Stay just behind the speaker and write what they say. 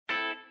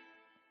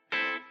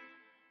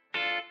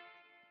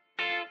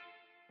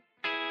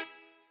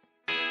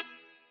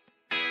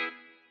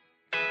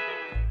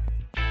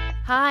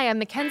Hi, I'm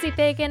Mackenzie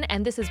Fagan,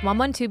 and this is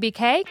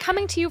 112BK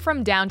coming to you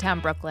from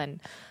downtown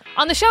Brooklyn.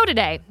 On the show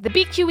today, the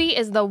BQE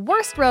is the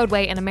worst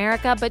roadway in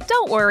America, but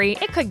don't worry,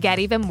 it could get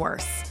even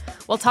worse.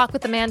 We'll talk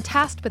with the man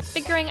tasked with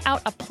figuring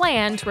out a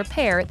plan to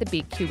repair the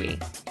BQE.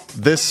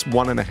 This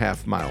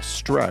 1.5 mile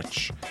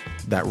stretch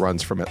that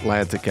runs from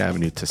Atlantic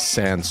Avenue to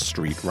Sand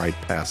Street right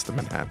past the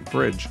Manhattan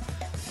Bridge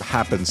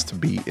happens to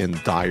be in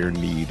dire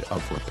need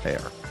of repair.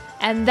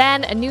 And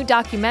then a new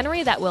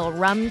documentary that will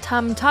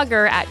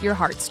rum-tum-tugger at your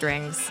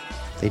heartstrings.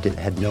 They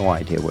had no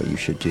idea what you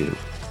should do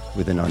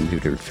with an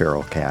unneutered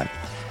feral cat.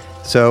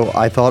 So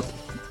I thought,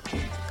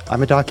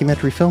 I'm a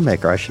documentary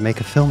filmmaker. I should make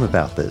a film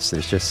about this.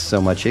 There's just so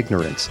much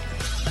ignorance.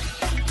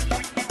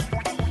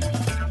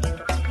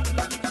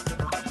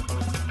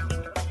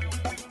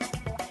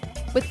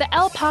 With the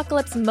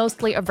L-apocalypse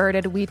mostly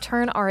averted, we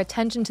turn our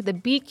attention to the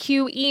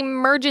BQ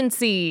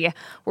emergency.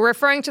 We're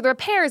referring to the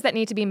repairs that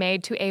need to be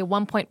made to a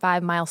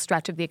 1.5-mile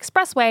stretch of the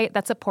expressway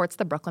that supports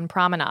the Brooklyn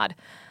Promenade.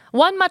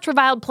 One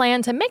much-reviled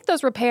plan to make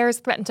those repairs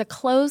threatened to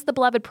close the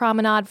beloved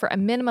promenade for a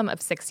minimum of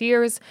 6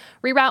 years,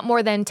 reroute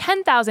more than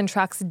 10,000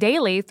 trucks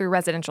daily through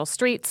residential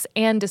streets,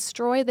 and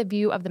destroy the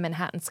view of the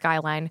Manhattan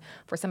skyline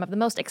for some of the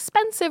most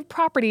expensive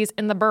properties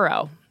in the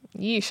borough.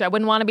 Yeesh, I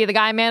wouldn't want to be the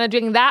guy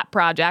managing that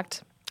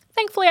project.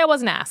 Thankfully, I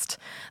wasn't asked.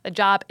 The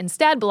job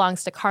instead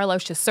belongs to Carlo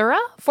Cesura,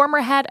 former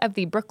head of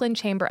the Brooklyn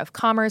Chamber of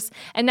Commerce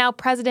and now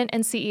president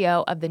and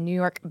CEO of the New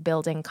York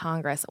Building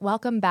Congress.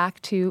 Welcome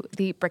back to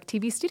the Brick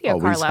TV studio,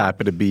 Always Carlo.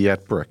 Happy to be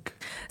at Brick.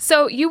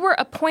 So you were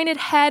appointed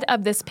head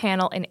of this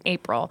panel in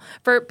April.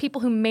 For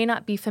people who may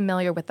not be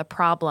familiar with the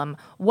problem,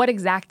 what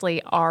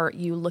exactly are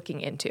you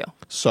looking into?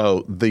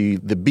 So the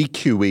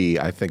BQE,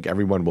 I think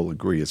everyone will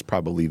agree, is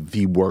probably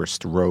the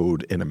worst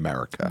road in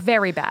America.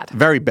 Very bad.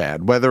 Very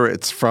bad. Whether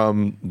it's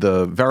from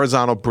the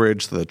Verrazano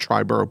Bridge to the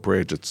Triborough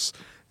Bridge, it's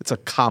a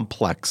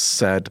complex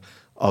set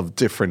of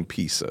different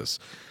pieces.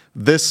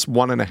 This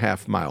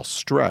 1.5 mile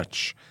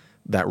stretch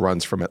that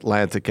runs from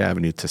Atlantic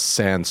Avenue to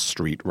Sand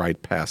Street right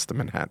past the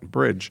Manhattan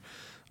Bridge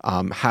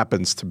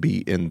happens to be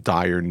in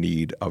dire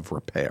need of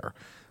repair,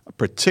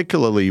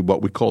 particularly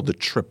what we call the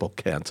triple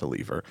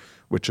cantilever,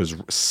 which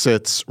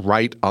sits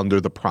right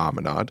under the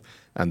promenade.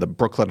 And the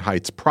Brooklyn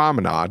Heights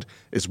Promenade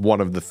is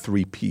one of the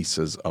three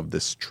pieces of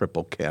this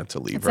triple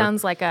cantilever. It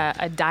sounds like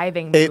a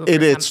diving move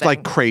It's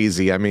like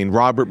crazy. I mean,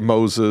 Robert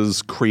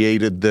Moses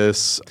created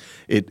this.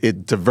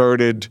 It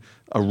diverted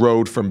a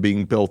road from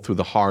being built through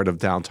the heart of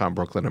downtown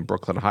Brooklyn and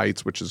Brooklyn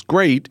Heights, which is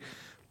great,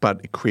 but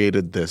it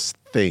created this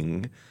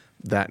thing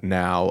that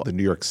now the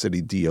New York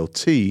City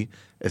DOT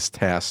is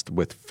tasked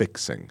with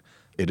fixing.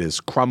 It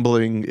is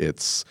crumbling.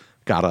 It's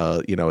got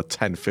a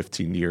 10,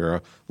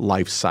 15-year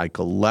life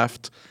cycle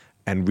left,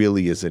 and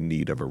really is in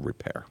need of a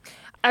repair.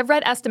 I've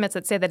read estimates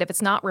that say that if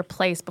it's not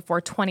replaced before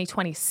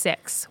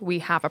 2026, we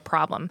have a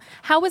problem.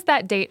 How was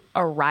that date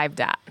arrived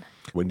at?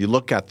 When you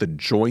look at the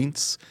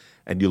joints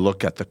and you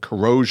look at the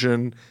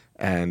corrosion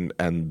and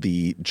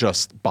the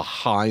just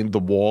behind the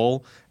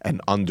wall and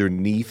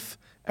underneath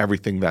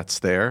everything that's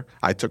there,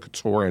 I took a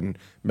tour and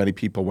many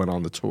people went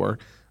on the tour.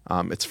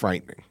 It's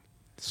frightening.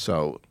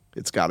 So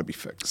it's got to be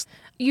fixed.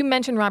 You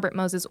mentioned Robert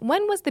Moses.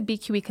 When was the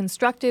BQE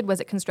constructed? Was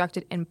it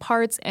constructed in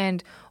parts?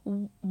 And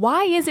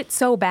why is it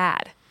so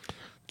bad?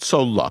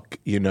 So look,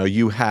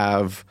 you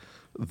have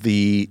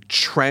the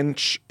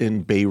trench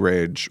in Bay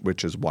Ridge,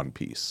 which is one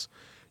piece.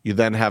 You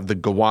then have the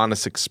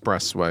Gowanus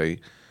Expressway,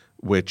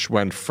 which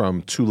went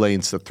from 2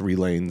 lanes to 3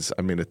 lanes.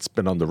 I mean, it's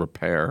been under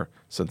repair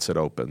since it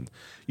opened.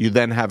 You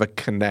then have a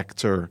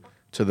connector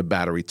to the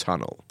Battery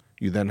Tunnel.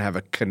 You then have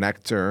a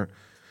connector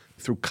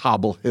through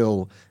Cobble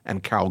Hill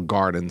and Carroll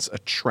Gardens, a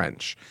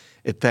trench.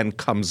 It then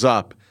comes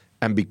up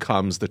and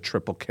becomes the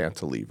triple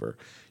cantilever.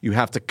 You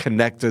have to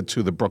connect it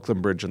to the Brooklyn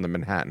Bridge and the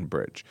Manhattan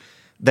Bridge.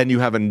 Then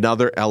you have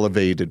another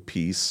elevated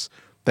piece.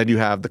 Then you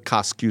have the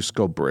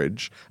Kosciuszko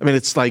Bridge. I mean,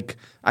 it's like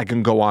I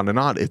can go on and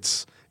on.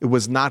 It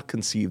was not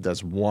conceived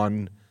as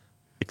one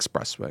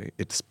expressway.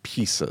 It's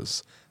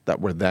pieces that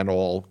were then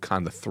all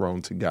kind of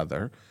thrown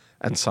together.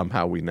 And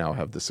somehow we now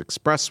have this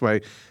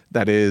expressway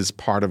that is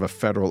part of a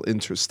federal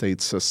interstate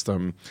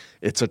system.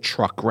 It's a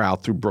truck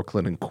route through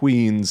Brooklyn and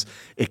Queens.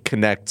 It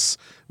connects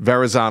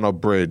Verrazano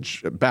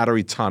Bridge,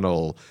 Battery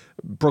Tunnel,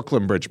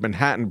 Brooklyn Bridge,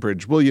 Manhattan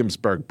Bridge,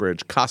 Williamsburg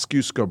Bridge,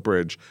 Kosciuszko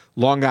Bridge,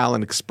 Long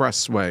Island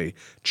Expressway,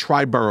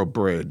 Triborough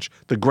Bridge,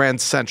 the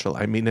Grand Central.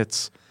 I mean,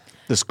 it's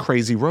this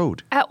crazy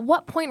road. At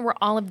what point were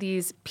all of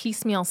these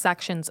piecemeal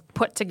sections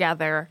put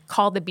together,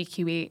 called the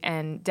BQE,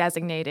 and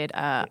designated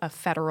a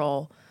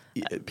federal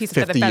piece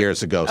 50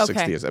 years ago, okay.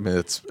 60 years. I mean,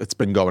 it's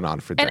been going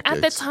on for decades. And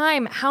at the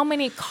time, how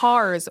many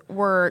cars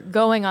were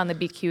going on the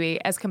BQE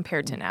as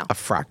compared to now? A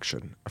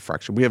fraction.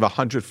 We have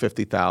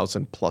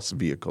 150,000 plus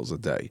vehicles a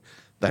day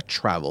that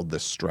travel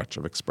this stretch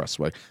of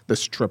expressway,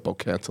 this triple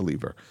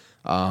cantilever.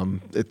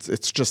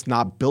 It's just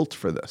not built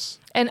for this.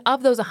 And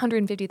of those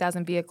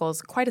 150,000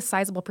 vehicles, quite a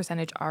sizable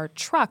percentage are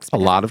trucks. A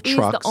lot of it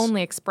trucks. It's the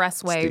only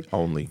expressway It's the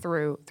only.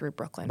 through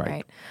Brooklyn,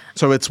 right?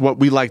 So it's what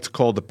we like to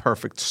call the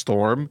perfect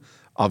storm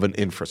of an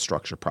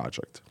infrastructure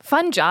project.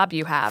 Fun job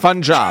you have.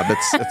 Fun job.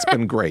 It's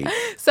been great.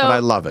 So, and I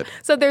love it.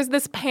 So there's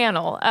this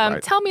panel.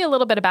 Right. Tell me a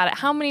little bit about it.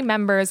 How many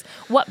members,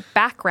 what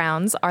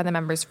backgrounds are the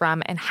members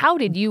from, and how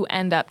did you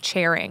end up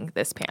chairing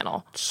this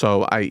panel?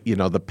 So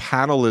the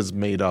panel is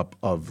made up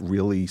of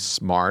really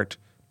smart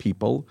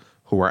people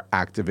who are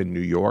active in New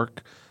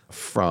York,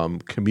 from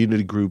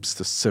community groups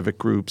to civic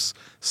groups,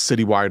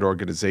 citywide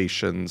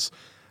organizations,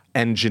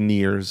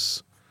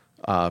 engineers,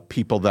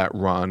 people that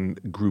run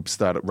groups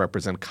that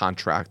represent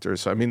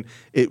contractors. So, I mean,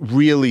 it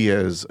really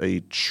is a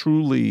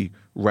truly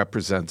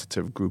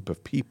representative group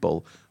of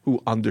people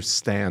who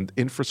understand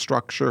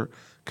infrastructure,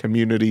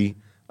 community,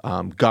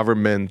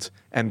 government,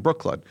 and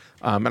Brooklyn.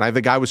 And I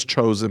think I was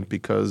chosen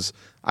because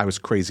I was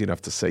crazy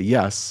enough to say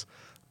yes,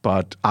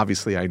 but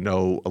obviously I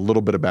know a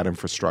little bit about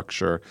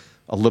infrastructure,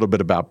 a little bit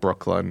about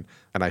Brooklyn,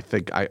 and I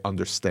think I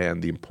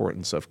understand the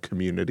importance of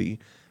community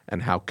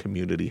and how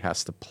community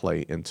has to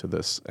play into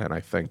this. And I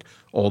think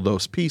all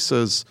those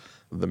pieces,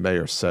 the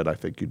mayor said, I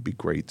think you'd be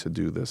great to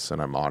do this,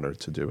 and I'm honored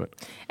to do it.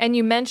 And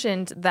you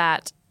mentioned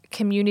that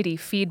community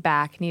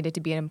feedback needed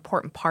to be an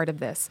important part of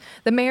this.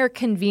 The mayor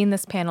convened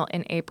this panel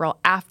in April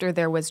after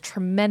there was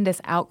tremendous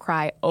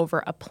outcry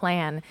over a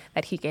plan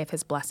that he gave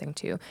his blessing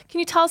to. Can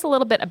you tell us a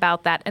little bit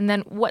about that, and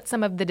then what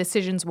some of the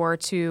decisions were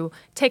to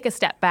take a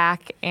step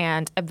back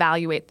and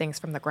evaluate things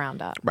from the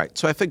ground up? Right.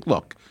 So I think,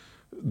 look,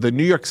 the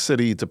New York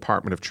City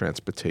Department of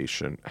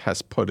Transportation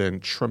has put in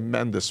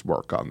tremendous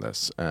work on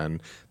this,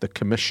 and the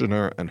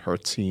commissioner and her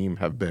team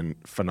have been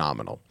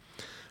phenomenal.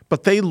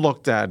 But they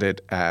looked at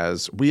it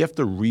as we have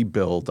to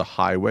rebuild the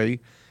highway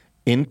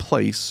in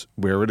place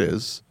where it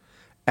is,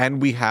 and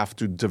we have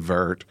to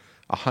divert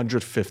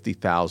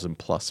 150,000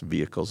 plus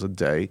vehicles a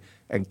day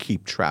and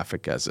keep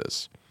traffic as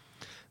is.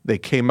 They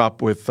came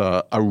up with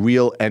a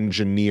real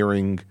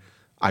engineering,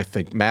 I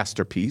think,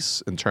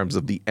 masterpiece in terms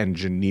of the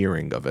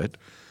engineering of it.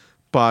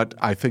 But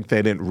I think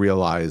they didn't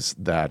realize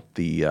that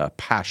the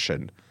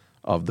passion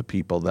of the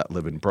people that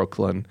live in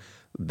Brooklyn,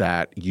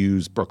 that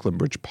use Brooklyn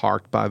Bridge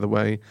Park, by the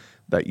way,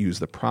 that use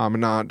the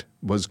promenade,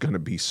 was going to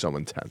be so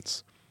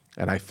intense.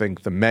 And I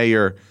think the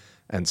mayor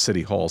and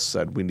City Hall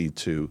said we need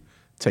to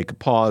take a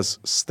pause,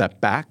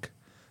 step back,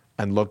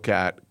 and look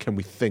at, can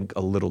we think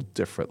a little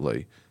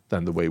differently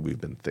than the way we've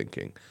been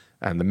thinking?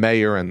 And the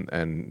mayor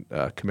and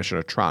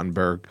Commissioner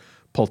Trottenberg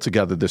pulled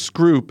together this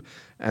group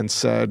and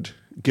said,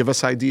 give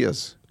us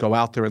ideas. Go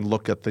out there and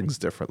look at things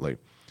differently.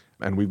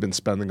 And we've been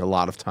spending a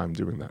lot of time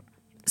doing that.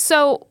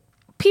 So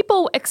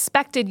people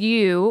expected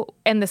you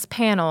and this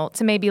panel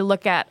to maybe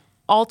look at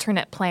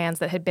alternate plans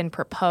that had been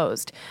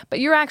proposed. But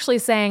you're actually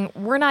saying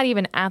we're not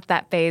even at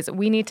that phase.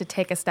 We need to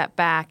take a step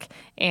back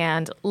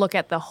and look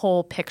at the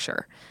whole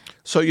picture.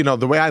 So,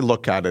 the way I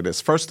look at it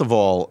is, first of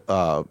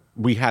all,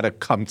 we had to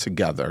come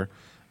together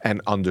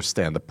and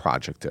understand the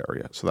project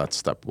area. So that's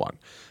step one.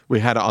 We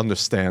had to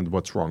understand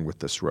what's wrong with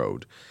this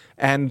road.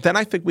 And then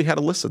I think we had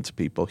to listen to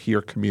people,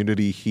 hear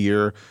community,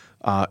 hear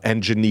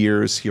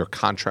engineers, hear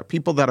contract,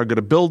 people that are going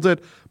to build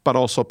it, but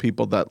also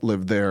people that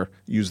live there,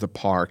 use the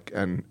park,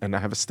 and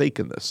have a stake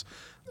in this.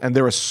 And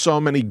there are so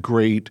many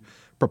great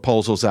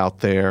proposals out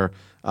there.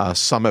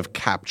 Some have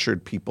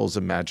captured people's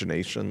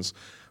imaginations.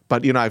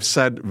 But, I've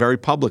said very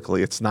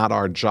publicly, it's not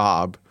our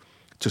job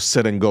to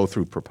sit and go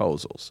through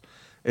proposals.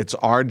 It's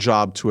our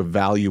job to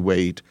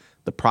evaluate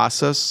the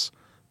process,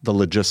 the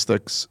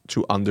logistics,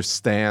 to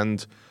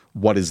understand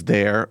what is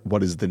there,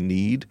 what is the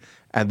need,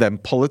 and then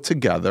pull it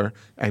together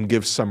and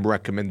give some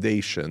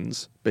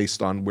recommendations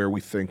based on where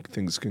we think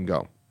things can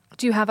go.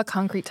 Do you have a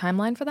concrete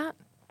timeline for that?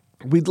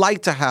 We'd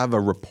like to have a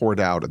report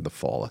out in the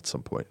fall at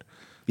some point.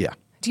 Yeah.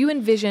 Do you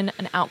envision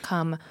an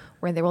outcome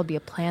where there will be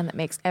a plan that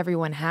makes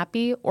everyone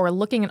happy? Or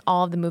looking at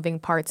all of the moving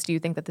parts, do you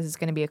think that this is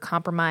going to be a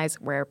compromise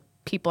where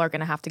people are going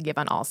to have to give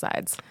on all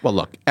sides? Well,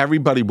 look,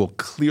 everybody will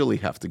clearly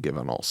have to give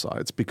on all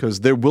sides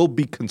because there will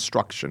be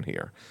construction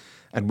here.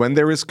 And when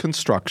there is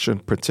construction,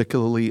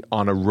 particularly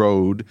on a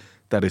road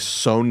that is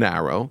so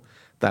narrow,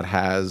 that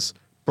has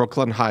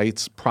Brooklyn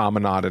Heights,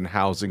 Promenade, and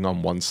housing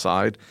on one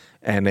side,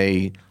 and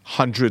a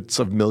hundreds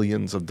of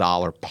millions of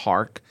dollar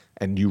park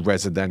and new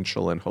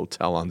residential and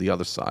hotel on the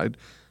other side,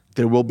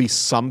 there will be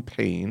some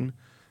pain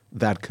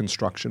that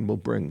construction will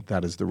bring.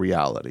 That is the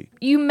reality.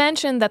 You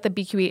mentioned that the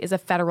BQE is a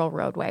federal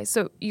roadway.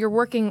 So you're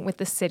working with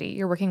the city,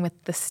 you're working with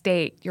the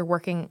state, you're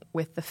working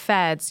with the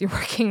feds, you're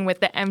working with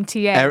the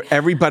MTA.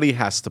 Everybody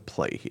has to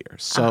play here.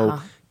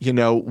 So,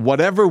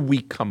 whatever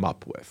we come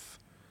up with,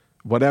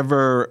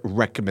 whatever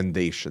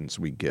recommendations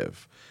we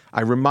give,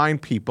 I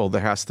remind people there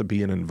has to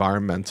be an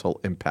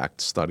environmental impact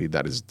study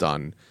that is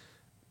done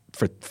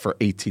for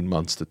 18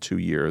 months to 2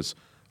 years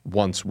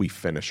once we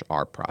finish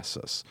our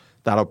process.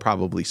 That'll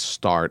probably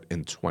start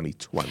in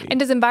 2020. And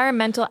does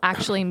environmental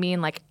actually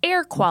mean like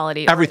air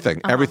quality?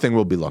 Everything. Everything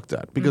will be looked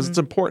at because it's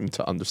important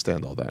to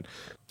understand all that.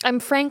 I'm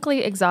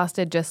frankly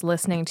exhausted just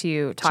listening to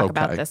you talk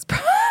about this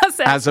process.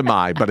 As am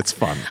I, but it's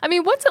fun. I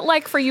mean, what's it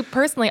like for you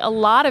personally? A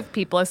lot of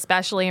people,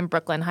 especially in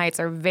Brooklyn Heights,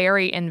 are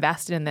very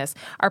invested in this.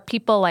 Are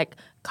people like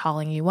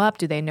calling you up?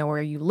 Do they know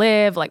where you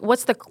live? Like,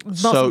 what's the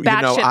most So,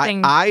 batshit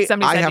thing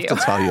somebody I said have to to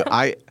you? tell you,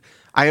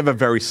 I have a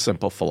very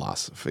simple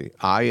philosophy.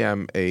 I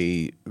am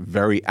a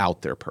very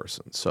out there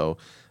person. So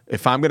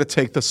if I'm going to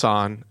take this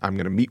on, I'm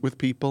going to meet with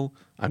people.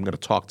 I'm going to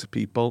talk to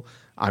people.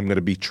 I'm going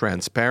to be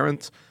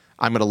transparent.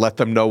 I'm going to let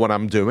them know what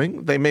I'm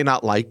doing. They may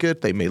not like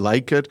it. They may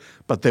like it.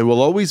 But they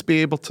will always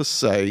be able to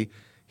say,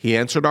 he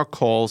answered our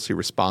calls. He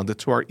responded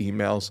to our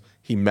emails.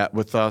 He met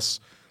with us.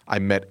 I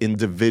met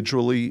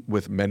individually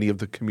with many of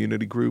the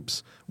community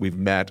groups. We've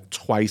met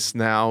twice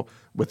now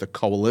with a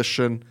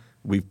coalition.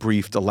 We've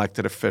briefed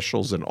elected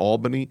officials in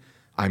Albany.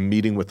 I'm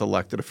meeting with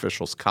elected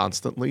officials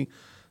constantly.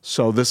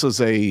 So this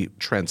is a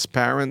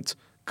transparent,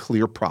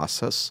 clear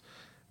process.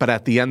 But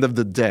at the end of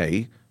the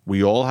day,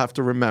 we all have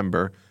to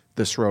remember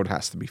this road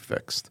has to be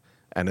fixed.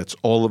 And it's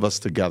all of us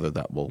together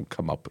that will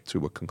come up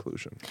to a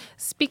conclusion.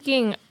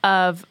 Speaking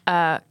of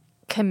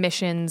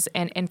commissions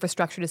and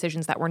infrastructure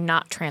decisions that were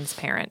not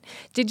transparent,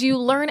 did you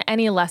learn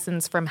any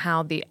lessons from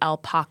how the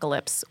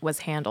L-pocalypse was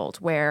handled,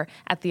 where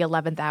at the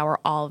 11th hour,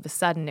 all of a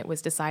sudden, it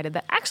was decided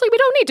that actually we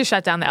don't need to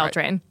shut down the L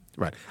train?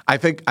 Right. I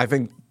think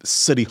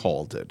City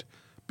Hall did.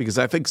 Because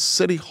I think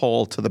City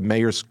Hall, to the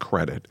mayor's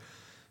credit,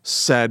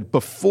 said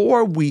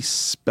before we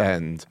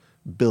spend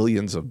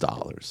billions of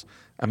dollars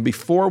and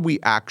before we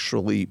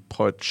actually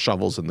put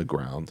shovels in the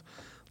ground,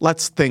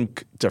 let's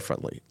think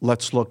differently.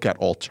 Let's look at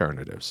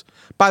alternatives.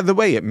 By the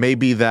way, it may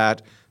be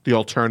that the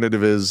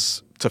alternative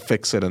is to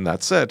fix it and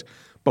that's it,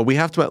 but we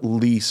have to at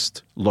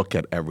least look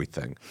at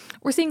everything.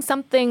 We're seeing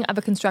something of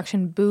a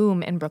construction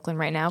boom in Brooklyn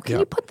right now. Can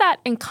you put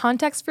that in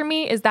context for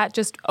me? Is that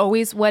just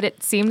always what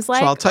it seems like?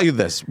 So I'll tell you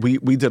this. We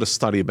did a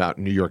study about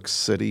New York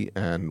City,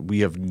 and we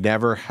have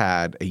never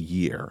had a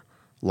year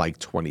like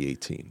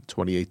 2018.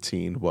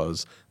 2018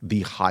 was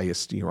the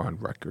highest year on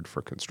record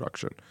for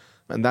construction.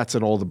 And that's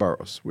in all the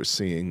boroughs. We're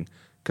seeing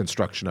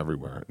construction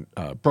everywhere.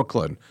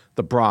 Brooklyn,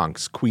 the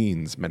Bronx,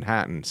 Queens,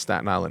 Manhattan,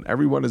 Staten Island,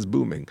 everyone is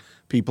booming.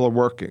 People are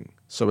working.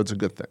 So it's a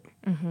good thing.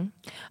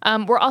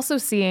 Mm-hmm. We're also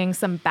seeing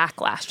some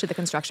backlash to the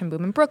construction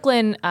boom in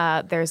Brooklyn.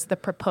 There's the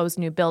proposed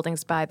new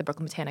buildings by the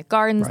Brooklyn Botanic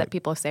Gardens that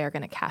people say are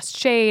going to cast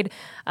shade.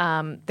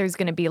 There's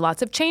going to be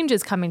lots of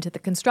changes coming to the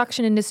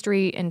construction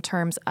industry in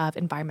terms of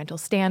environmental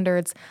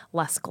standards,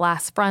 less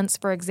glass fronts,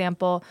 for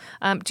example.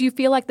 Do you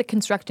feel like the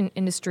construction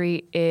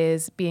industry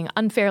is being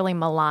unfairly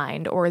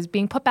maligned or is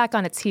being put back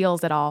on its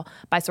heels at all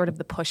by sort of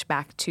the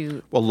pushback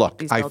to Well, look,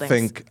 these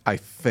buildings? I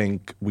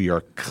think we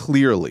are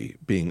clearly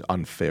being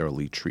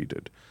unfairly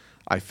treated.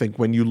 I think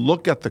when you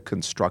look at the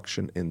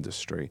construction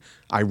industry,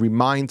 I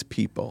remind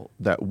people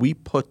that we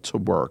put to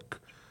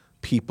work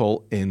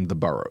people in the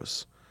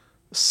boroughs.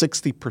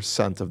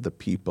 60% of the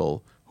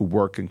people who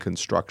work in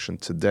construction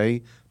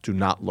today do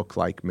not look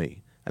like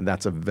me, and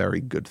that's a very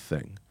good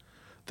thing.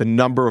 The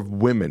number of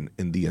women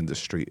in the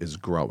industry is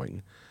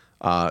growing.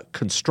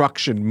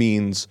 Construction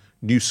means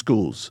new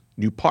schools,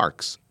 new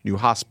parks, new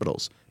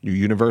hospitals, new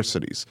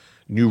universities,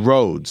 new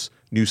roads,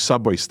 new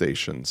subway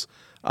stations,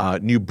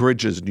 new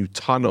bridges, new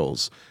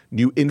tunnels,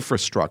 new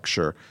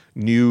infrastructure,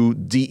 new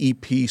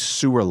DEP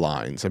sewer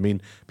lines. I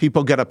mean,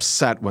 people get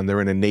upset when they're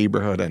in a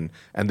neighborhood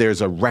and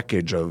there's a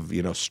wreckage of,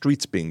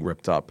 streets being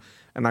ripped up.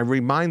 And I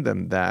remind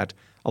them that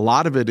a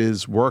lot of it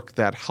is work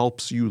that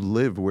helps you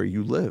live where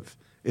you live.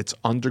 It's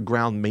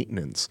underground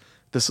maintenance.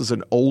 This is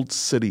an old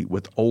city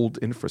with old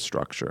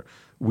infrastructure.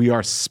 We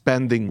are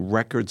spending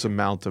records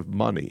amount of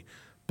money,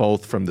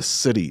 both from the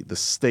city, the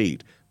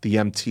state, the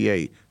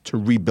MTA, to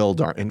rebuild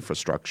our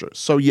infrastructure.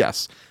 So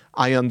yes,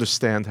 I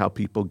understand how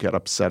people get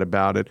upset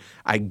about it.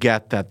 I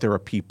get that there are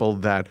people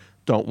that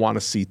don't want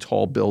to see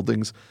tall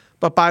buildings.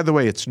 But by the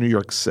way, it's New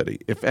York City.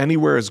 If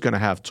anywhere is going to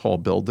have tall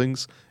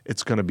buildings,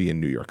 it's going to be in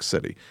New York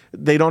City.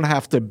 They don't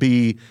have to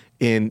be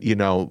in,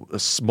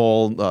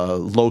 small,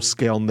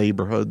 low-scale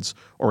neighborhoods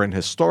or in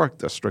historic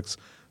districts.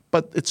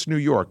 But it's New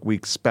York. We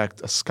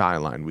expect a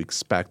skyline. We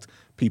expect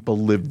people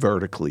live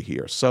vertically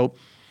here. So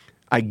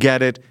I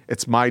get it.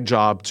 It's my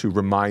job to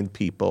remind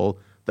people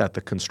that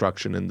the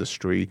construction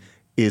industry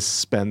is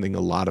spending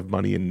a lot of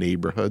money in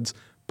neighborhoods,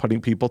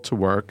 putting people to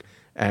work,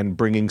 and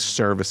bringing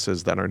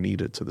services that are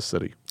needed to the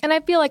city. And I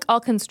feel like all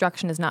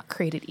construction is not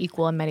created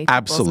equal in many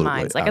people's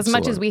minds. Like as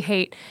much as we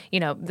hate,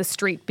 the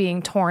street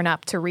being torn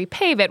up to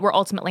repave it, we're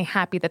ultimately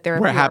happy that there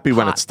are We're happy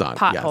when it's done.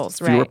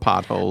 Potholes, yes. Fewer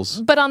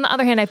potholes. But on the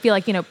other hand, I feel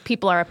like,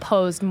 people are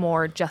opposed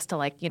more just to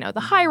the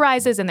high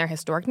rises in their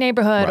historic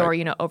neighborhood or,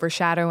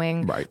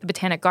 overshadowing the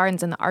Botanic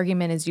Gardens. And the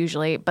argument is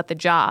usually, but the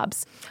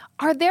jobs.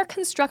 Are there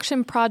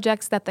construction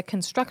projects that the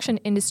construction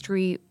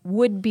industry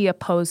would be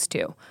opposed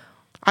to?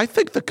 I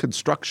think the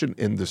construction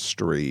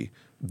industry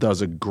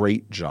does a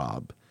great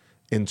job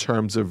in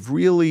terms of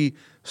really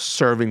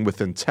serving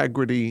with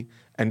integrity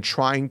and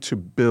trying to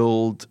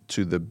build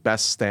to the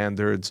best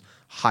standards,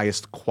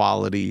 highest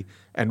quality,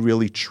 and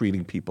really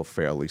treating people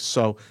fairly.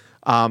 So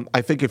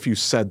I think if you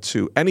said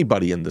to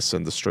anybody in this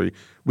industry,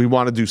 we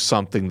want to do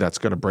something that's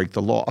going to break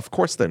the law, of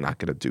course they're not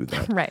going to do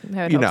that. Right.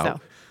 I would hope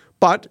so.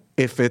 But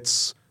if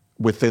it's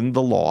within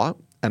the law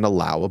and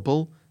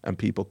allowable and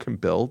people can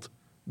build,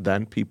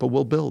 then people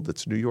will build.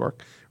 It's New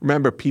York.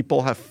 Remember,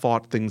 people have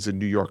fought things in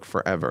New York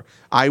forever.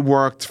 I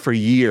worked for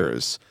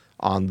years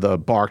on the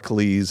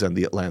Barclays and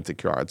the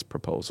Atlantic Yards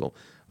proposal.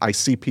 I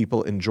see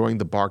people enjoying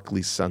the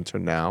Barclays Center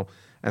now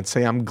and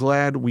say, I'm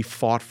glad we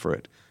fought for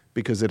it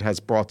because it has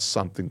brought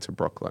something to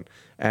Brooklyn.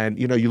 And,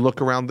 you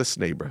look around this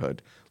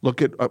neighborhood,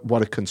 look at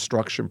what a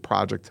construction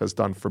project has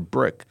done for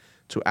Brick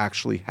to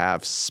actually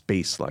have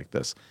space like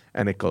this.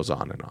 And it goes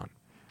on and on.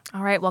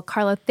 All right. Well,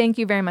 Carlo, thank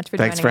you very much for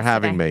joining us Thanks for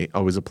having today. me.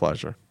 Always a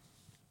pleasure.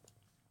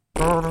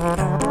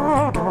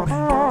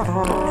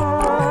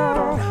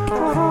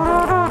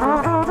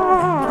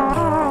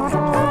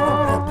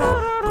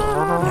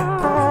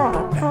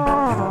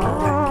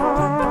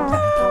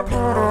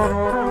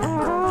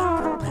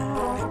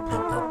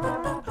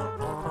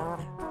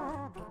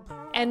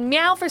 And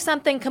meow for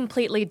something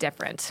completely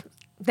different.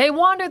 They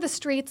wander the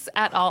streets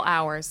at all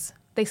hours.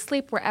 They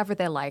sleep wherever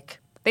they like.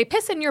 They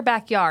piss in your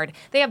backyard.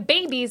 They have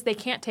babies they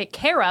can't take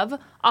care of,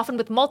 often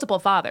with multiple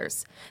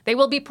fathers. They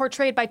will be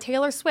portrayed by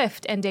Taylor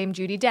Swift and Dame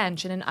Judi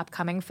Dench in an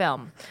upcoming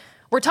film.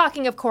 We're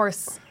talking, of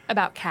course,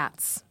 about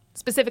cats,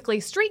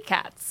 specifically street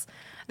cats.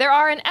 There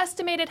are an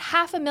estimated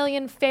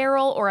 500,000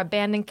 feral or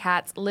abandoned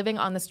cats living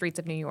on the streets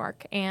of New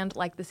York, and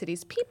like the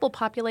city's people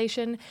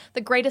population,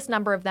 the greatest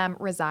number of them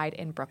reside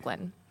in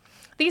Brooklyn.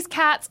 These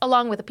cats,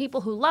 along with the people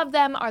who love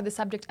them, are the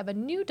subject of a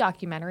new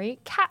documentary,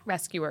 Cat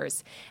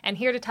Rescuers. And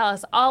here to tell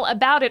us all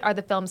about it are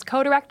the film's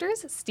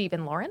co-directors,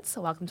 Stephen Lawrence.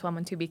 Welcome to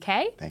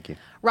 112BK. Thank you.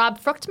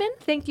 Rob Fruchtman,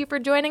 thank you for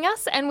joining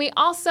us. And we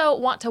also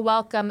want to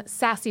welcome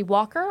Sassy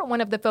Walker, one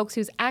of the folks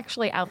who's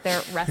actually out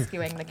there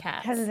rescuing the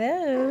cats.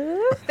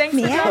 Hello. Thanks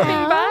for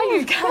dropping by,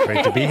 you guys.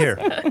 Great to be here.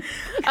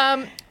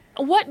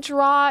 What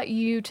draw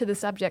you to the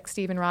subject,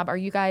 Steve and Rob? Are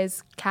you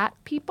guys cat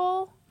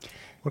people?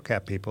 We're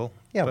cat people.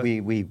 Yeah, but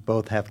we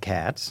both have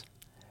cats.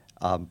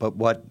 But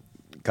what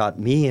got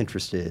me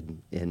interested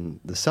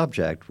in the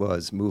subject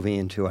was moving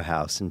into a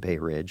house in Bay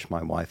Ridge.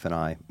 My wife and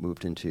I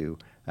moved into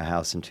a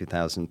house in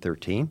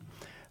 2013.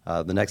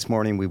 The next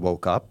morning we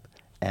woke up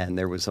and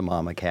there was a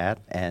mama cat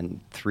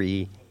and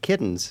 3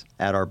 kittens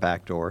at our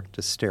back door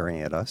just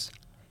staring at us,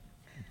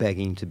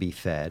 begging to be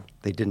fed.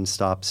 They didn't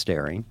stop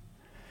staring.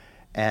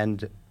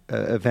 And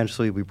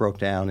eventually we broke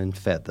down and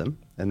fed them.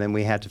 And then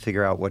we had to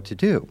figure out what to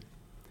do.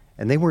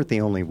 And they weren't the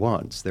only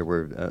ones. There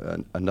were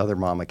another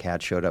mama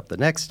cat showed up the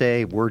next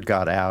day. Word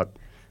got out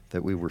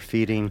that we were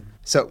feeding.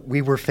 So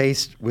we were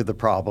faced with a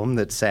problem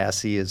that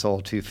Sassy is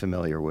all too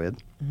familiar with.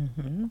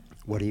 Mm-hmm.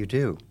 What do you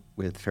do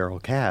with feral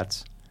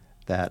cats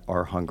that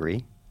are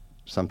hungry?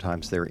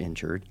 Sometimes they're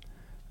injured.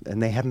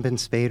 And they haven't been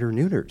spayed or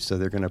neutered, so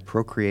they're going to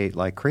procreate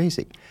like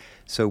crazy.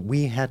 So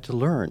we had to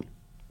learn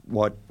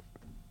what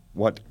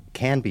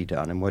can be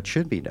done and what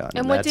should be done.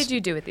 And what did you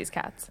do with these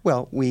cats?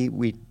 Well,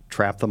 we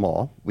trapped them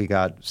all. We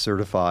got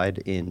certified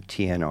in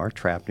TNR,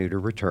 Trap, Neuter,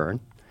 Return.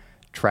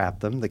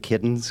 Trapped them. The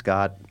kittens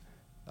got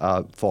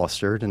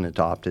fostered and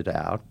adopted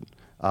out.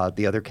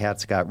 The other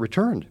cats got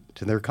returned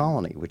to their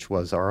colony, which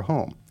was our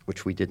home,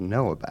 which we didn't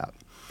know about.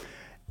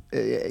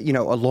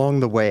 Along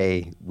the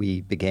way,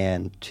 we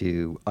began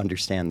to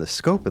understand the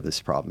scope of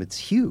this problem. It's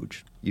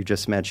huge. You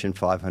just mentioned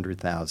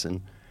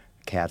 500,000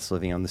 cats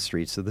living on the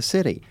streets of the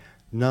city.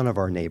 None of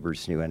our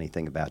neighbors knew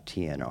anything about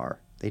TNR.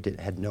 They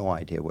had no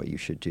idea what you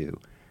should do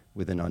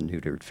with an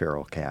unneutered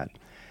feral cat.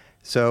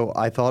 So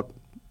I thought,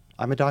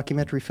 I'm a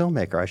documentary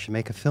filmmaker. I should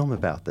make a film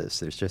about this.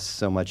 There's just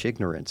so much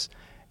ignorance.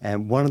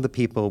 And one of the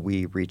people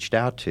we reached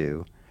out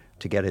to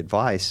get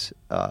advice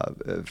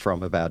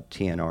from about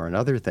TNR and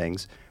other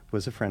things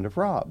was a friend of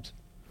Rob's.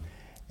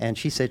 And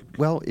she said,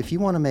 well, if you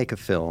want to make a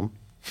film,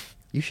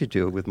 you should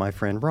do it with my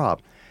friend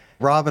Rob.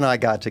 Rob and I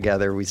got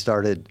together. We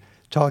started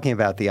talking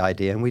about the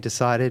idea, and we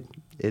decided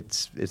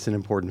it's an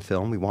important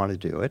film. We want to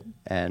do it.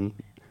 And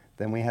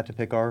then we had to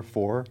pick our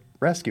 4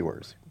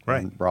 rescuers.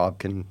 Right. And Rob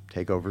can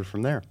take over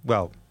from there.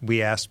 Well,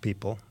 we asked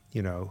people,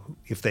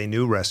 if they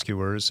knew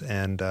rescuers,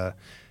 and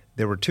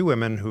there were 2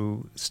 women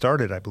who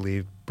started, I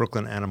believe,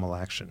 Brooklyn Animal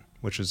Action,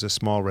 which is a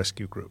small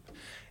rescue group.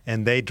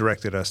 And they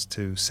directed us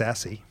to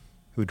Sassy,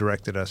 who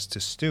directed us to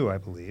Stu, I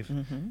believe,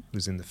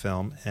 who's in the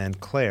film, and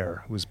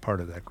Claire, who was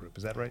part of that group.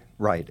 Is that right?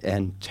 Right.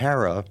 And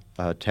Tara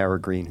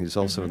Green, who's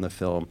also in the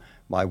film,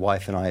 my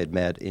wife and I had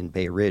met in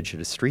Bay Ridge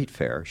at a street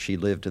fair. She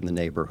lived in the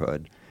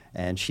neighborhood,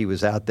 and she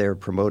was out there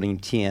promoting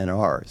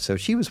TNR. So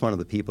she was one of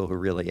the people who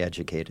really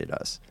educated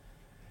us.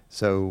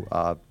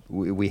 So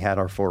we had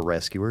our 4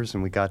 rescuers,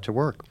 and we got to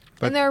work.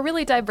 And they're a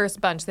really diverse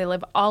bunch. They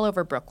live all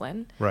over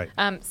Brooklyn. Right.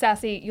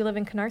 Sassy, you live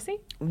in Canarsie?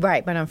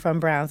 Right, but I'm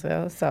from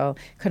Brownsville. So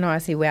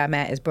Canarsie, where I'm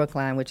at, is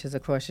Brookline, which is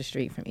across the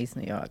street from East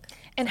New York.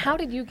 And how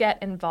did you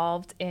get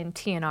involved in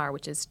TNR,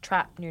 which is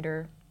Trap,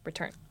 Neuter,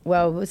 Return?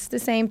 Well, it's the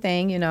same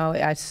thing.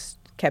 I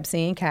kept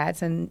seeing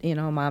cats and,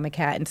 mama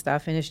cat and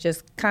stuff, and it's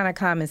just kind of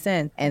common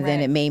sense. And then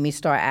Right. it made me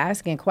start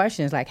asking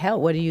questions like, hell,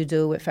 what do you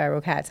do with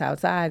feral cats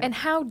outside? And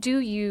how do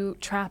you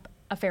trap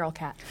a feral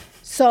cat?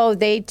 So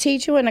they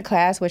teach you in a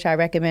class, which I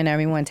recommend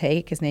everyone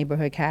take, is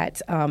Neighborhood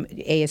Cats.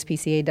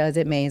 ASPCA does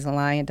it, Maze and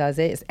Lion does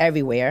it. It's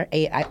everywhere.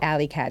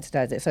 Alley Cats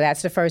does it. So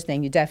that's the first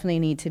thing. You definitely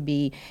need to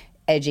be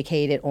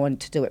educated on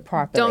to do it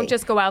properly. Don't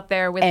just go out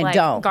there with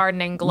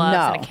gardening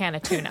gloves and a can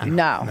of tuna.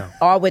 No.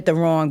 Or with the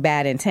wrong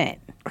bad intent.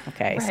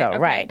 Okay,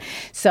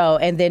 So,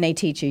 and then they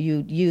teach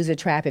you use a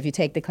trap. If you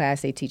take the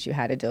class, they teach you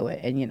how to do it.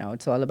 And,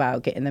 it's all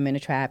about getting them in a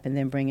trap and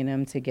then bringing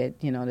them to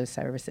get, the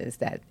services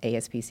that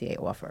ASPCA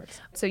offers.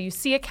 So you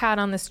see a cat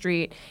on the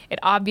street. It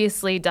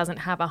obviously doesn't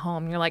have a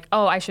home. You're like,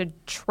 oh, I should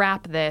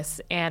trap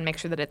this and make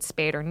sure that it's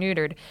spayed or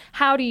neutered.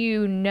 How do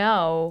you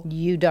know?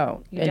 You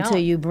don't until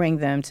you bring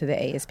them to the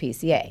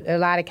ASPCA. A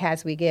lot of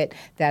cats we get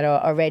that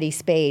are already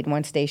spayed.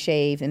 Once they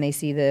shave and they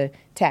see the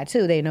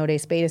tattoo, they know they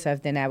spayed and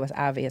stuff, then that was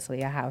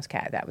obviously a house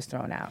cat that was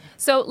thrown out.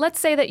 So let's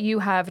say that you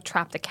have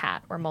trapped a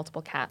cat or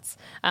multiple cats.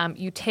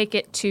 You take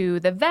it to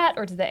the vet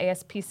or to the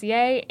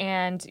ASPCA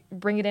and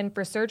bring it in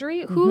for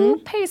surgery. Who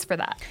pays for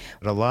that?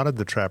 A lot of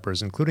the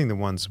trappers, including the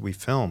ones we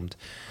filmed,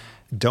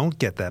 don't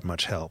get that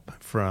much help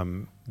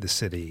from the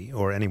city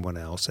or anyone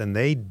else, and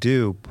they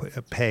do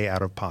pay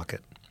out of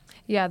pocket.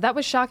 Yeah, that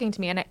was shocking to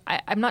me. And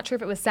I'm not sure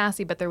if it was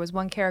Sassy, but there was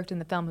one character in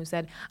the film who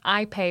said,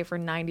 I pay for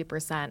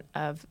 90%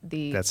 of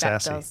the That's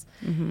vet Sassy.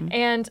 bills.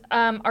 And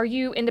are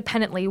you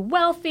independently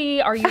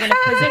wealthy? Are you in a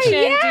position?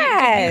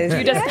 Yes. Do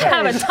you just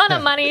have a ton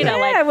of money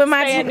to with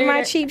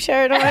my cheap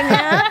shirt on.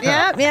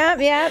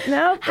 Yep.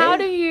 No. How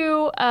do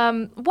you,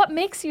 what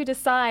makes you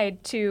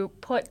decide to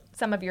put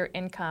some of your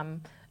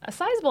income, a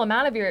sizable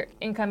amount of your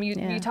income,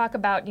 you talk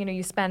about,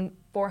 you spend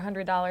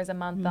 $400 a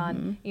month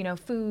on,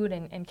 food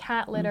and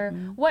cat litter.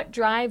 What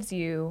drives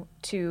you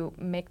to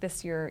make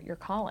this your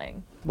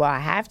calling? Well, I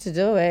have to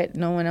do it.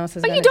 No one else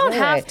is going to do it. do But you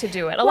don't have to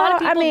do it. A lot of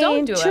people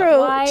don't do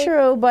it.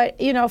 True.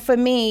 But, for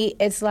me,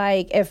 it's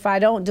like if I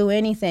don't do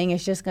anything,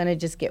 it's just going to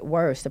just get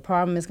worse. The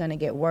problem is going to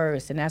get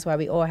worse. And that's why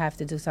we all have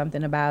to do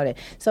something about it.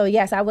 So,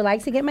 yes, I would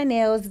like to get my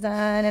nails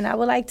done and I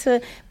would like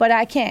to, but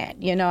I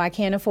can't. I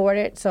can't afford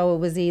it. So it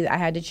was either I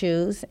had to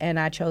choose and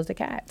I chose the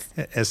cats.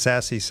 As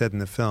Sassy said in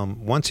the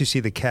film, once you see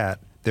the cat,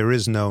 there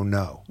is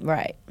no.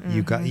 Right.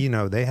 You got,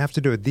 they have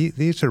to do it.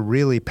 These are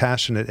really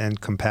passionate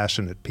and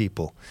compassionate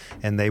people,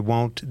 and they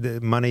won't. The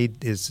money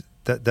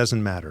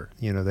doesn't matter.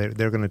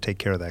 They're going to take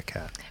care of that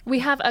cat. We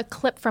have a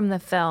clip from the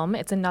film.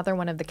 It's another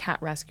one of the cat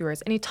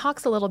rescuers, and he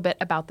talks a little bit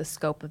about the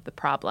scope of the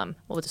problem.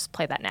 We'll just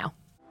play that now.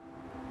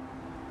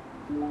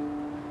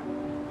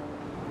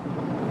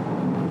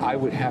 I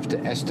would have to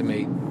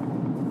estimate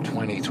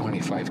 20,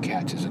 25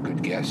 cats is a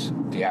good guess.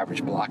 The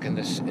average block in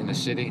the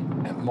city,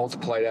 and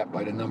multiply that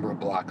by the number of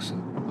blocks,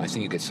 and I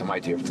think you get some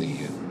idea of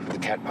the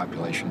cat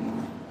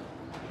population.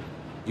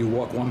 You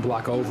walk one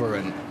block over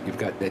and you've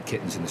got dead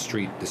kittens in the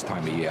street this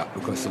time of year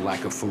because of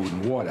lack of food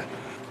and water.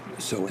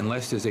 So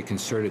unless there's a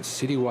concerted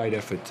citywide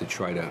effort to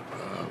try to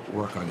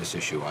work on this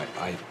issue,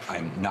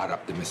 I'm not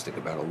optimistic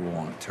about a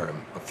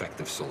long-term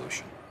effective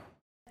solution.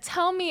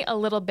 Tell me a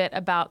little bit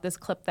about this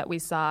clip that we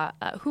saw.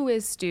 Who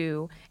is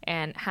Stu,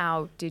 and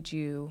how did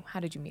you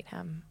meet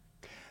him?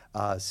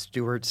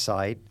 Stuart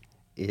Sight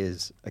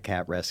is a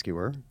cat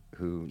rescuer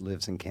who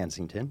lives in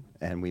Kensington,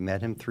 and we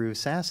met him through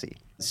Sassy.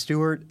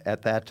 Stuart,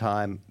 at that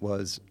time,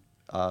 was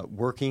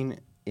working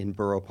in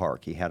Borough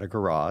Park. He had a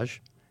garage,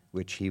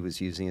 which he was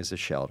using as a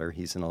shelter.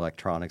 He's an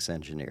electronics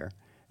engineer.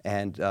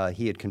 And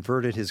he had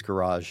converted his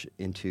garage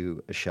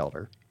into a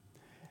shelter.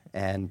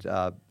 And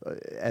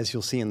as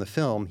you'll see in the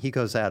film, he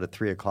goes out at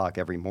 3 o'clock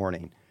every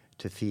morning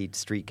to feed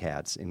street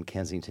cats in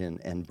Kensington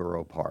and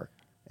Borough Park.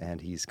 And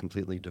he's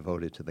completely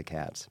devoted to the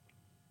cats.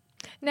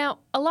 Now,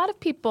 a lot of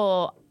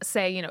people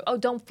say, oh,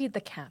 don't feed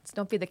the cats.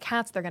 Don't feed the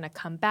cats. They're going to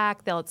come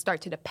back. They'll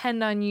start to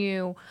depend on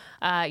you,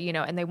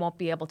 and they won't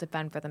be able to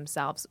fend for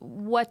themselves.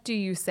 What do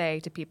you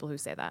say to people who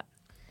say that?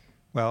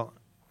 Well,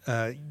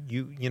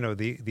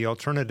 the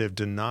alternative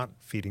to not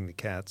feeding the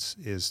cats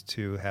is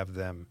to have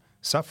them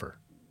suffer.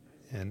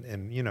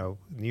 And New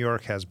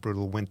York has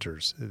brutal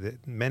winters.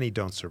 Many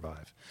don't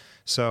survive.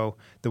 So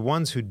the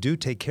ones who do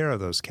take care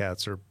of those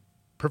cats are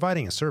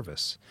providing a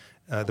service.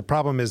 The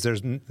problem is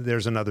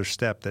there's another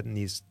step that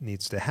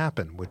needs to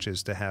happen, which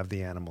is to have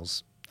the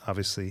animals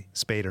obviously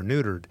spayed or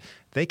neutered.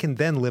 They can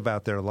then live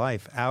out their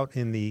life out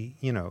in the,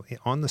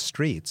 on the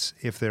streets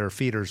if there are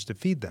feeders to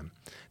feed them.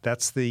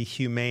 That's the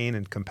humane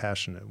and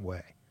compassionate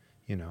way,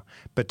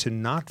 But to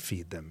not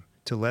feed them,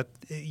 to let,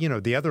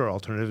 the other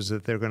alternative is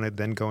that they're going to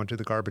then go into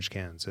the garbage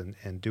cans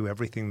and do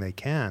everything they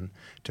can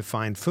to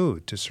find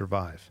food to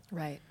survive.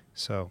 Right.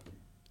 So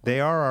they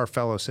are our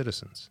fellow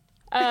citizens.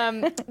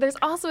 There's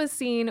also a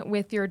scene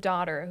with your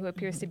daughter who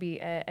appears to be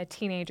a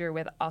teenager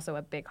with also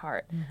a big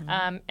heart.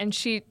 And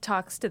she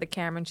talks to the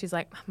camera and she's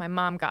like, my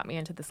mom got me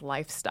into this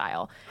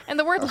lifestyle. And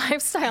the word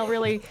lifestyle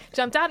really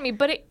jumped out at me,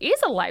 but it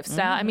is a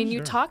lifestyle. I mean,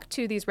 you talk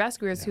to these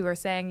rescuers who are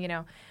saying,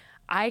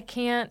 I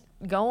can't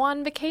go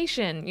on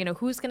vacation.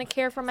 Who's going to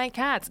care for my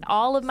cats?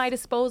 All of my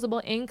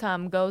disposable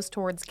income goes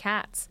towards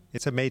cats.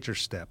 It's a major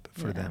step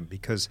for them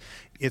because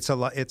it's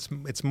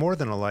more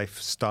than a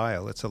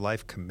lifestyle. It's a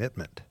life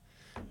commitment.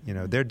 You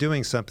know, they're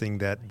doing something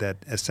that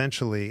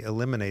essentially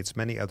eliminates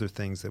many other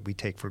things that we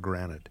take for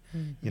granted.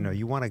 You know,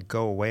 you want to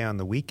go away on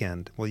the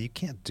weekend. Well, you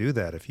can't do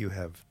that if you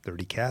have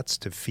 30 cats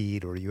to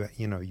feed, or you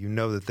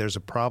know that there's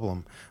a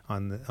problem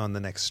on the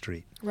next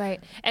street.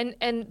 Right.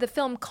 And the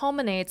film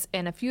culminates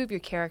in a few of your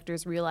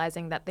characters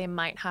realizing that they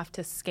might have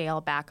to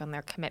scale back on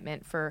their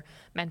commitment for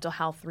mental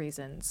health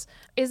reasons.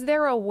 Is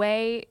there a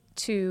way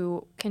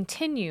to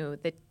continue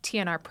the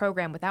TNR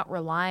program without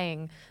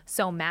relying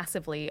so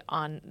massively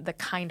on the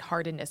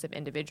kind-heartedness of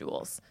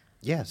individuals?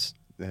 Yes,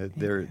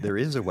 there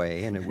is a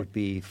way, and it would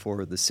be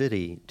for the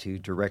city to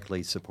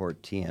directly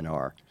support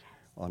TNR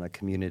on a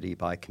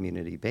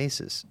community-by-community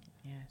basis.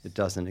 Yes. It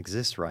doesn't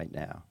exist right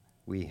now.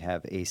 We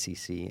have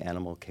ACC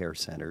animal care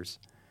centers,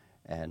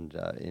 and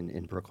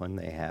in Brooklyn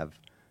they have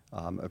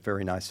a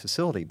very nice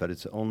facility, but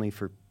it's only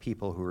for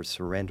people who are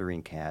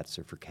surrendering cats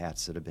or for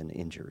cats that have been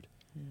injured.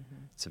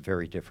 It's a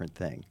very different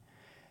thing.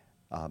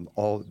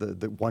 All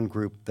the one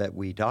group that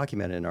we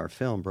documented in our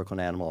film, Brooklyn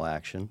Animal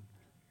Action,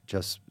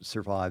 just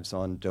survives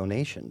on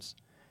donations,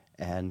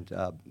 and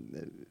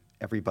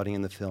everybody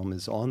in the film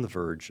is on the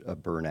verge of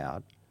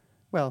burnout.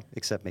 Well,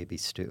 except maybe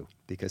Stu,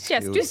 because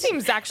Stu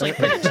seems actually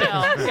pretty chill.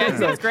 Yeah,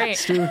 seems great.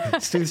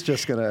 Stu's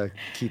just going to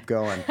keep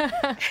going.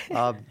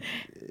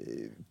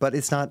 But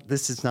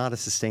this is not a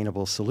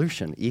sustainable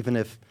solution. Even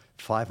if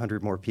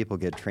 500 more people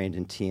get trained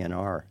in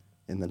TNR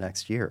in the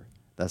next year,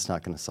 that's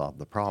not going to solve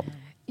the problem.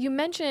 You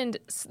mentioned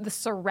the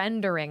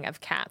surrendering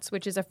of cats,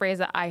 which is a phrase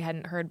that I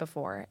hadn't heard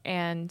before.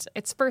 And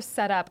it's first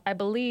set up, I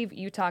believe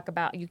you talk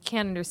about you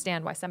can't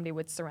understand why somebody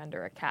would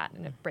surrender a cat,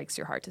 and it breaks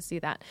your heart to see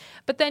that.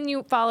 But then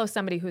you follow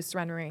somebody who's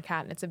surrendering a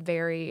cat, and it's a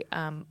very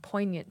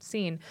poignant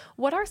scene.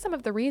 What are some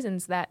of the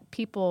reasons that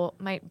people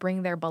might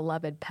bring their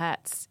beloved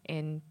pets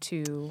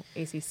into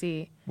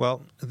ACC?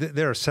 Well,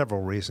 there are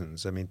several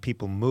reasons. I mean,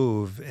 people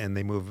move, and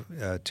they move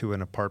to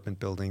an apartment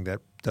building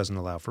that doesn't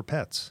allow for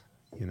pets,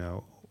 you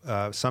know.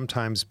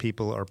 Sometimes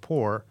people are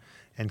poor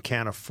and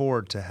can't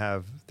afford to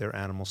have their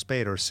animal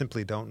spayed, or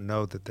simply don't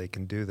know that they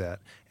can do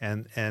that.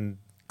 And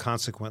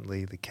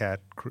consequently, the cat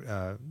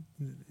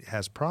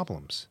has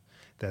problems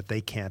that they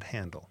can't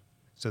handle.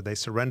 So they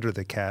surrender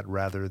the cat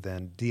rather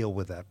than deal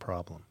with that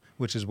problem,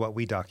 which is what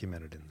we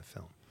documented in the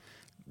film.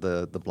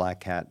 The black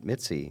cat,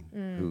 Mitzi,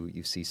 who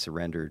you see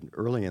surrendered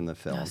early in the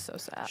film. Oh, so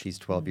sad. She's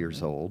 12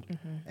 years old,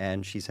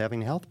 and she's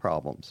having health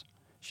problems.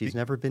 She's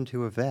never been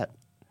to a vet.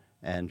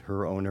 And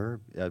her owner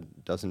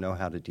doesn't know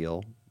how to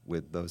deal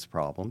with those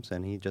problems,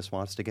 and he just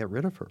wants to get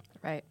rid of her.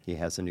 Right. He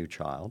has a new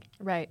child.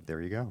 Right.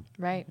 There you go.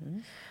 Right.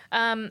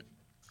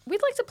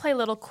 We'd like to play a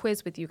little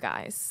quiz with you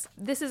guys.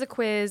 This is a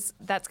quiz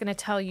that's going to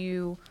tell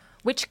you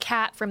which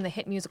cat from the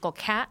hit musical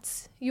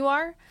Cats you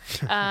are.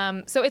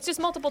 So it's just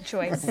multiple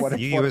choice. What if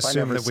You I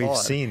assume never that we've saw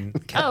it? seen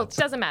cats. Oh, it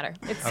doesn't matter.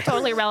 It's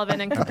totally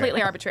irrelevant and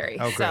completely arbitrary.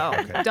 Okay, So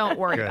okay. don't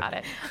worry Good. about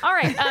it. All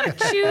right.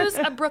 Choose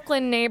a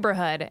Brooklyn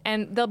neighborhood,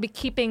 and they'll be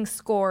keeping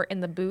score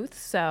in the booth,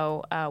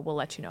 so we'll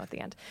let you know at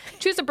the end.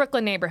 Choose a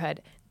Brooklyn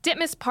neighborhood.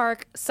 Ditmas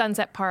Park,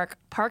 Sunset Park,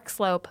 Park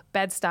Slope,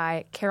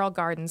 Bed-Stuy, Carroll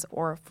Gardens,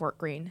 or Fort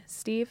Greene.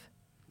 Steve?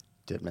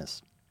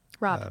 Ditmas.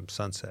 Rob?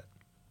 Sunset.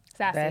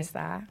 Sassy? Best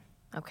eye.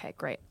 Okay,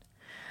 great.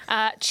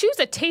 Choose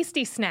a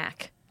tasty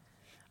snack.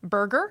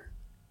 Burger,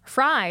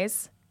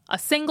 fries, a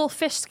single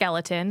fish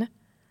skeleton,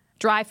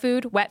 dry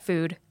food, wet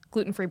food,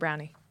 gluten-free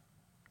brownie.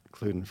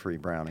 Gluten-free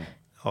brownie.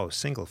 Oh,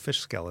 single fish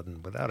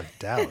skeleton, without a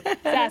doubt.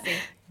 Sassy.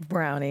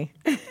 Brownie.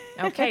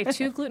 Okay,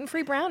 2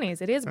 gluten-free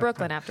brownies. It is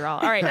Brooklyn after all.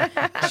 All right,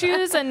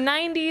 choose a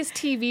 90s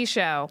TV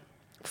show.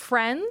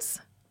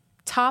 Friends,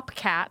 Top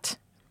Cat,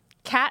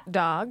 Cat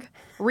Dog,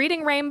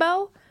 Reading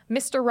Rainbow,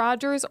 Mr.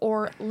 Rogers,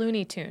 or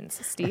Looney Tunes.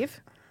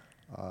 Steve?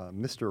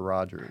 Mr.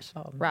 Rogers.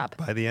 Rob?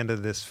 By the end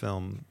of this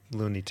film,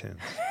 Looney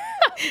Tunes.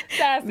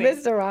 Sassy.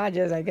 Mr.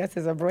 Rogers, I guess,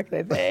 is a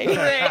Brooklyn thing.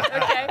 Great,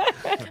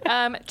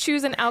 okay.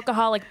 Choose an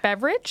alcoholic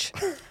beverage.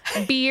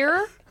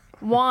 Beer,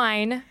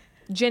 wine,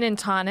 gin and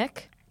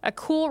tonic, a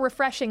cool,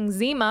 refreshing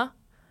Zima,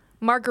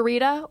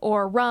 margarita,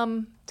 or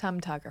rum tum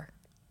tugger.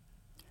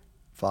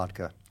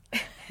 Vodka.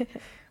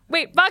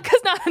 Wait,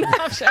 vodka's not an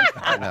option.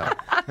 I know.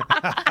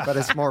 But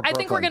it's more I Brooklyn.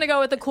 think we're going to go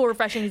with the cool,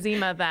 refreshing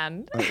Zima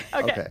then.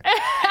 Okay.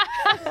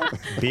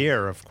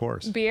 Beer, of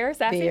course. Beer,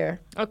 Sassy? Beer.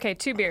 Okay,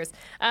 2 beers.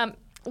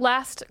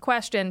 Last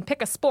question.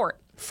 Pick a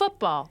sport.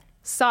 Football,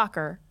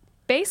 soccer,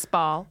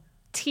 baseball,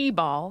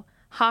 t-ball,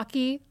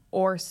 hockey,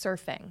 or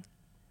surfing.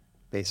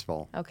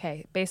 Baseball.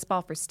 Okay,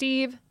 baseball for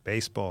Steve.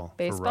 Baseball. For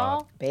Baseball.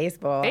 Rob.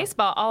 Baseball.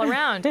 Baseball all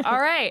around.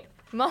 All right.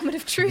 Moment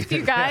of truth,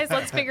 you guys.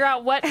 Let's figure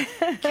out what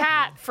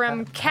cat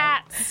from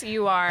Cats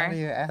you How do are.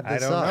 you add I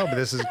this don't up? know, but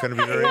this is going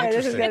to be very Yeah,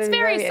 this is interesting. gonna It's be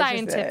very very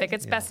scientific. interesting.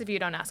 It's best if you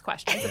don't ask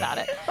questions about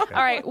it. All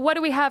right, what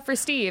do we have for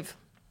Steve?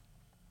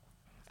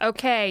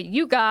 Okay,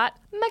 you got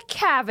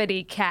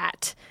McCavity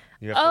Cat.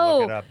 You have to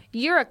look it up.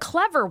 You're a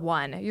clever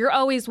one. You're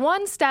always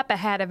one step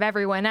ahead of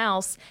everyone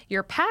else.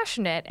 You're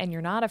passionate, and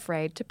you're not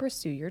afraid to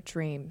pursue your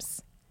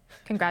dreams.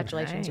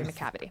 Congratulations, you're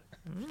McCavity.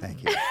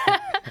 Thank you.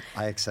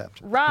 I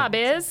accept. Rob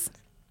is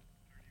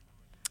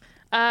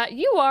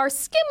You are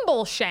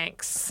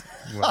Skimbleshanks.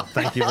 Well,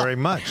 thank you very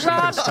much. You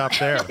can stop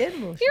there.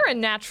 You're a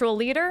natural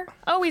leader,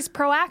 always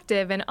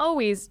proactive and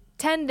always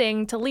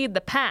tending to lead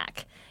the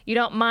pack. You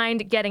don't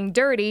mind getting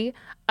dirty.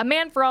 A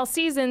man for all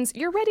seasons,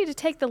 you're ready to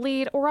take the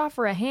lead or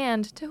offer a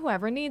hand to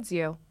whoever needs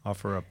you.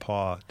 Offer a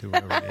paw to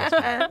whoever needs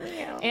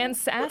me. And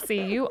sassy,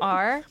 you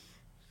are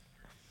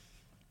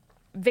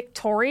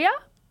Victoria.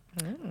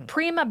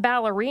 Prima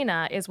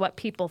ballerina is what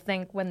people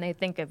think when they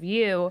think of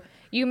you.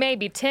 You may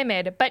be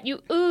timid, but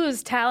you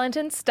ooze talent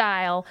and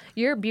style.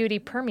 Your beauty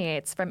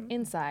permeates from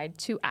inside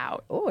to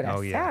out. Oh,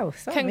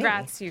 that's so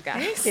Congrats, you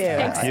guys. Thank you.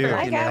 Thanks you.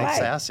 for You know,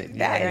 sassy.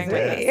 That is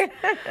me.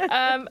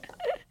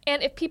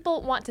 And if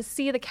people want to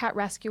see the Cat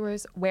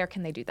Rescuers, where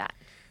can they do that?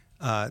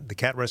 The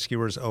Cat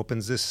Rescuers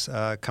opens this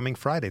coming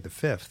Friday, the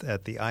 5th,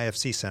 at the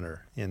IFC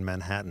Center in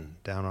Manhattan,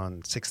 down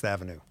on 6th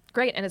Avenue.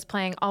 Great, and it's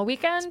playing all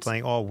weekend? It's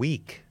playing all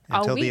week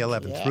All until week? the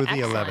 11th, Yeah. through the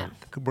Excellent.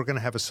 11th. We're going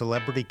to have a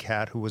celebrity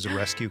cat who was a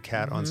rescue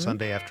cat on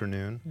Sunday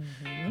afternoon.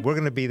 We're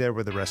going to be there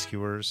with the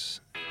rescuers.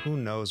 Who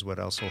knows what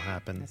else will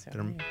happen?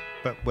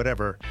 But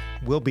whatever,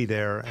 we'll be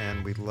there,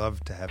 and we'd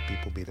love to have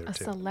people be there A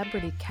too.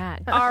 celebrity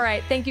cat. All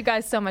right, thank you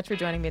guys so much for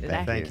joining me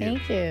today. Thank you.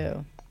 Thank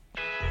you.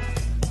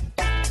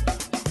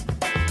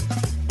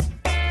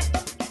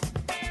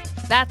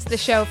 That's the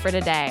show for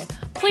today.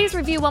 Please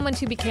review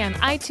 112BK on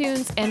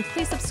iTunes, and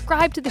please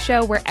subscribe to the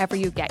show wherever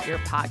you get your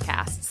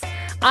podcasts.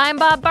 I'm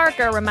Bob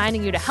Barker,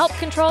 reminding you to help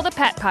control the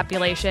pet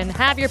population.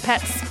 Have your pet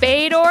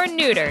spayed or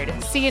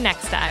neutered. See you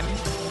next time.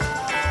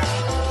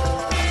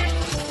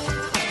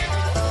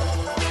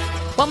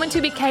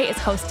 112BK is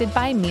hosted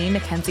by me,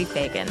 Mackenzie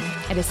Fagan.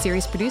 It is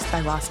series produced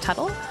by Ross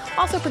Tuttle,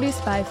 also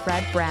produced by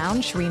Fred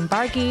Brown, Shireen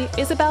Barkey,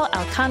 Isabel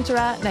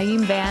Alcantara,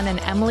 Naeem Van, and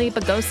Emily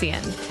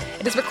Bogosian.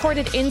 It is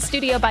recorded in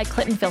studio by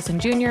Clinton Filson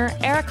Jr.,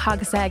 Eric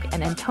Hogaseg,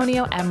 and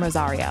Antonio M.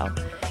 Rosario.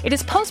 It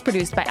is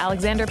post-produced by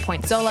Alexander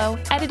Pointzolo,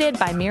 edited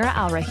by Mira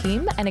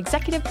Al-Rahim, and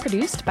executive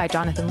produced by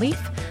Jonathan Leaf,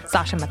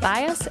 Sasha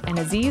Matthias, and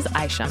Aziz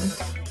Isham.